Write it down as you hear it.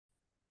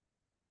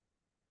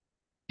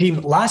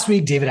Team, last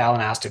week, David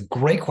Allen asked a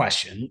great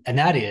question, and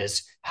that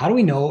is, how do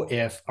we know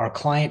if our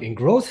client in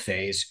growth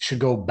phase should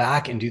go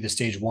back and do the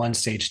stage one,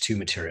 stage two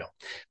material?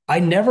 I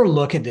never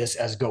look at this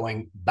as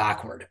going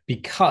backward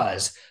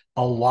because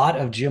a lot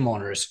of gym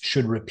owners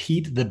should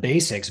repeat the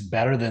basics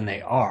better than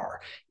they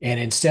are. And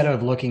instead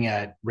of looking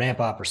at ramp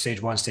up or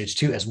stage one, stage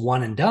two as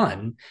one and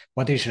done,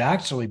 what they should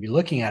actually be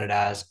looking at it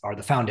as are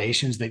the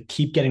foundations that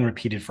keep getting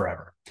repeated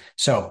forever.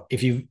 So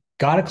if you've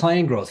got a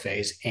client growth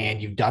phase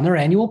and you've done their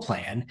annual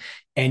plan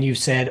and you've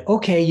said,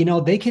 okay,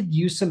 they could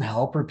use some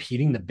help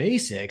repeating the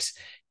basics.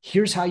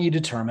 Here's how you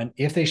determine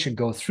if they should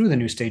go through the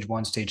new stage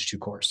one, stage two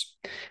course.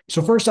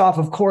 So, first off,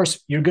 of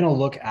course, you're going to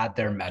look at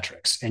their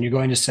metrics and you're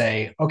going to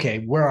say, okay,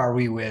 where are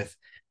we with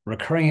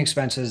recurring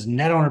expenses?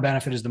 Net owner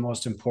benefit is the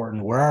most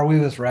important. Where are we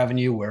with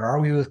revenue? Where are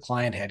we with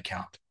client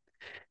headcount?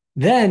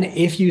 Then,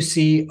 if you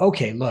see,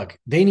 okay, look,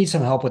 they need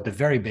some help with the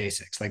very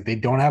basics, like they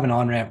don't have an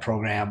on ramp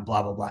program,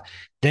 blah, blah, blah.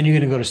 Then you're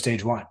going to go to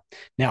stage one.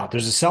 Now,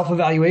 there's a self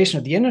evaluation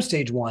at the end of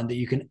stage one that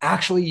you can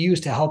actually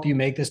use to help you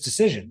make this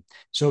decision.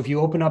 So, if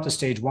you open up the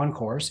stage one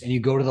course and you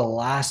go to the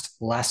last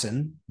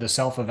lesson, the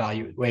self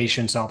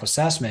evaluation, self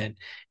assessment,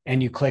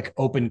 and you click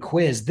open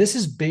quiz, this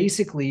is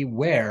basically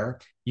where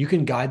you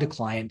can guide the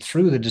client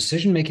through the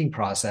decision-making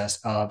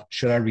process of,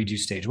 should I redo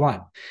stage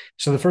one?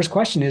 So the first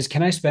question is,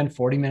 can I spend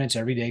 40 minutes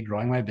every day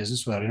growing my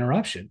business without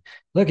interruption?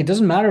 Look, it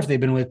doesn't matter if they've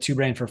been with Two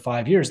Brain for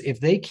 5 years. If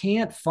they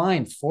can't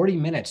find 40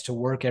 minutes to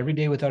work every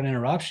day without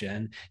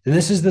interruption, then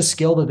this is the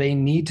skill that they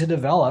need to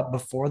develop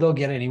before they'll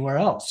get anywhere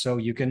else. So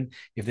you can,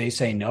 if they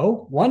say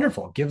no,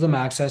 wonderful, give them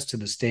access to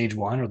the stage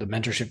one or the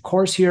mentorship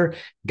course here,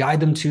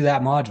 guide them to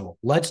that module.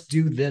 Let's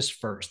do this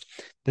first.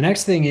 The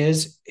next thing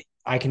is,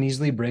 I can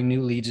easily bring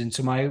new leads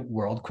into my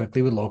world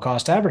quickly with low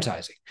cost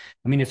advertising.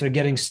 I mean, if they're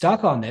getting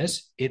stuck on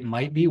this, it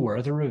might be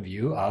worth a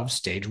review of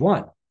stage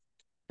one.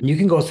 And you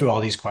can go through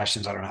all these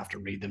questions. I don't have to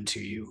read them to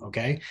you.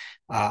 Okay.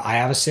 I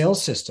have a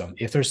sales system.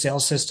 If their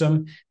sales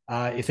system,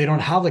 if they don't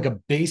have like a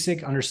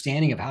basic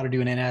understanding of how to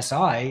do an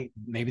NSI,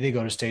 maybe they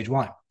go to stage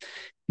one.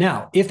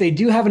 Now, if they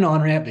do have an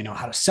on ramp, they know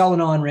how to sell an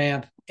on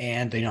ramp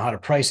and they know how to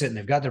price it and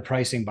they've got their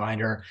pricing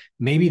binder,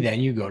 maybe then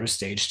you go to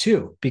stage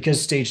two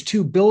because stage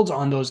two builds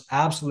on those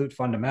absolute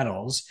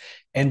fundamentals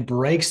and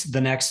breaks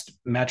the next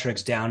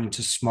metrics down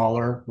into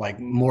smaller, like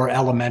more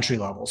elementary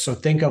levels. So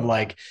think of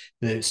like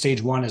the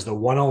stage one is the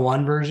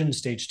 101 version,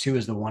 stage two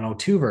is the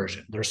 102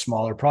 version. They're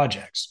smaller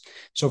projects.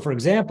 So for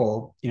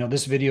example,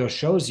 this video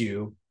shows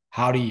you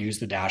how to use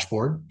the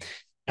dashboard.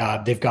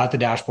 They've got the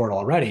dashboard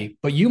already,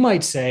 but you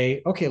might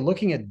say, okay,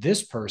 looking at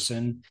this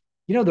person,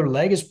 their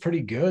leg is pretty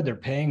good. Their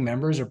paying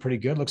members are pretty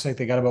good. Looks like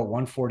they got about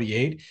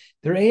 148.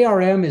 Their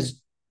ARM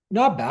is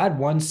not bad,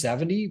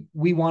 170.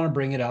 We want to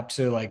bring it up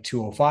to like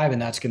 205, and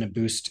that's going to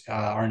boost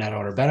our net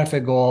owner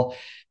benefit goal.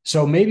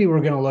 So maybe we're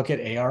going to look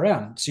at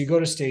ARM. So you go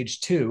to stage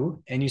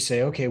two and you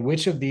say, okay,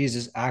 which of these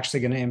is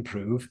actually going to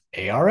improve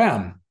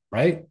ARM,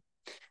 right?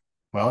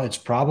 Well, it's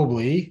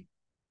probably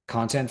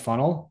content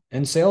funnel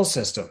and sales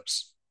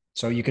systems.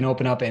 So you can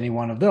open up any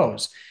one of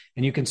those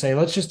and you can say,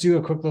 let's just do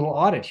a quick little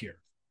audit here.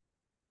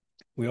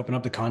 We open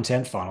up the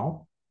content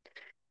funnel.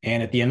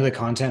 And at the end of the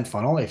content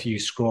funnel, if you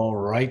scroll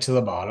right to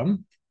the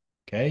bottom,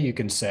 okay, you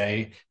can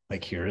say,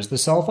 like, here's the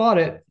self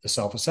audit, the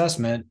self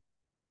assessment.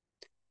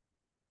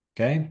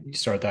 Okay, you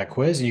start that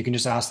quiz and you can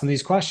just ask them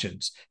these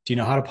questions. Do you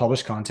know how to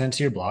publish content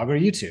to your blog or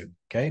YouTube?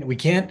 Okay, we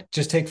can't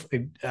just take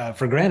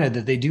for granted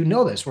that they do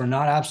know this. We're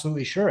not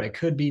absolutely sure. It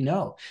could be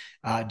no.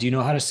 Do you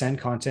know how to send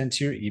content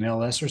to your email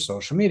list or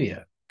social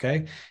media?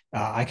 Okay,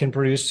 I can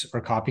produce or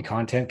copy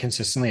content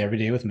consistently every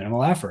day with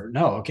minimal effort.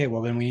 No, okay,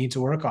 well, then we need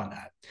to work on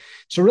that.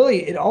 So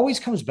really, it always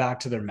comes back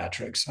to their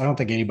metrics. I don't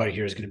think anybody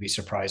here is going to be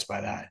surprised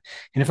by that.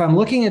 And if I'm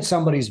looking at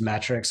somebody's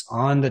metrics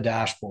on the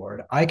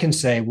dashboard, I can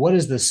say, what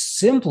is the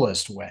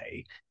simplest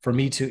way for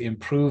me to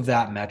improve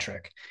that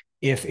metric?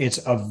 If it's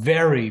a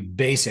very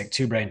basic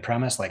two brain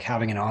premise, like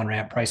having an on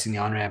ramp, pricing the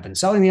on ramp, and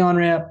selling the on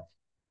ramp,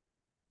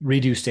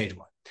 redo stage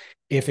one.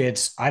 If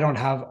it's, I don't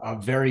have a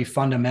very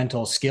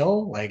fundamental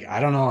skill, like I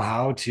don't know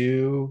how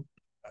to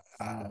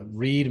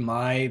read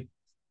my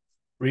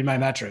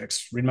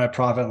metrics, read my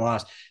profit and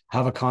loss,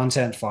 have a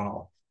content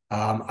funnel.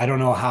 I don't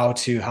know how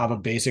to have a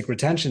basic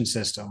retention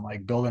system,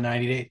 like build a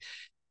 90-day.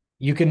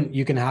 You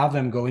can have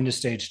them go into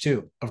stage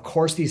two. Of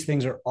course, these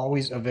things are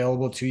always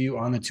available to you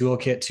on the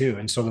toolkit too.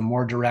 And so the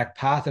more direct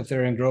path, if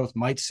they're in growth,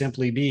 might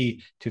simply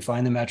be to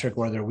find the metric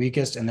where they're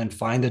weakest and then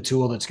find the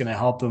tool that's going to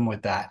help them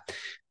with that.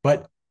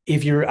 But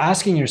if you're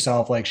asking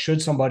yourself, like,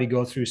 should somebody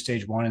go through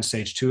stage one and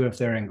stage two if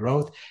they're in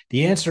growth?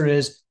 The answer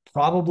is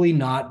probably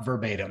not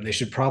verbatim. They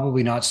should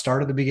probably not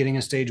start at the beginning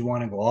of stage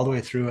one and go all the way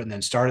through it, and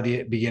then start at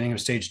the beginning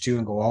of stage two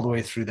and go all the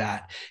way through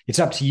that. It's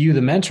up to you,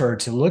 the mentor,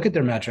 to look at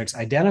their metrics,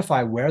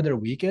 identify where they're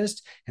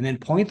weakest, and then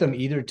point them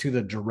either to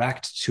the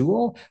direct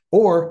tool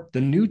or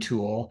the new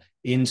tool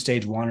in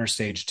stage one or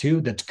stage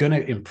two that's going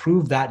to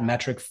improve that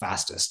metric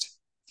fastest.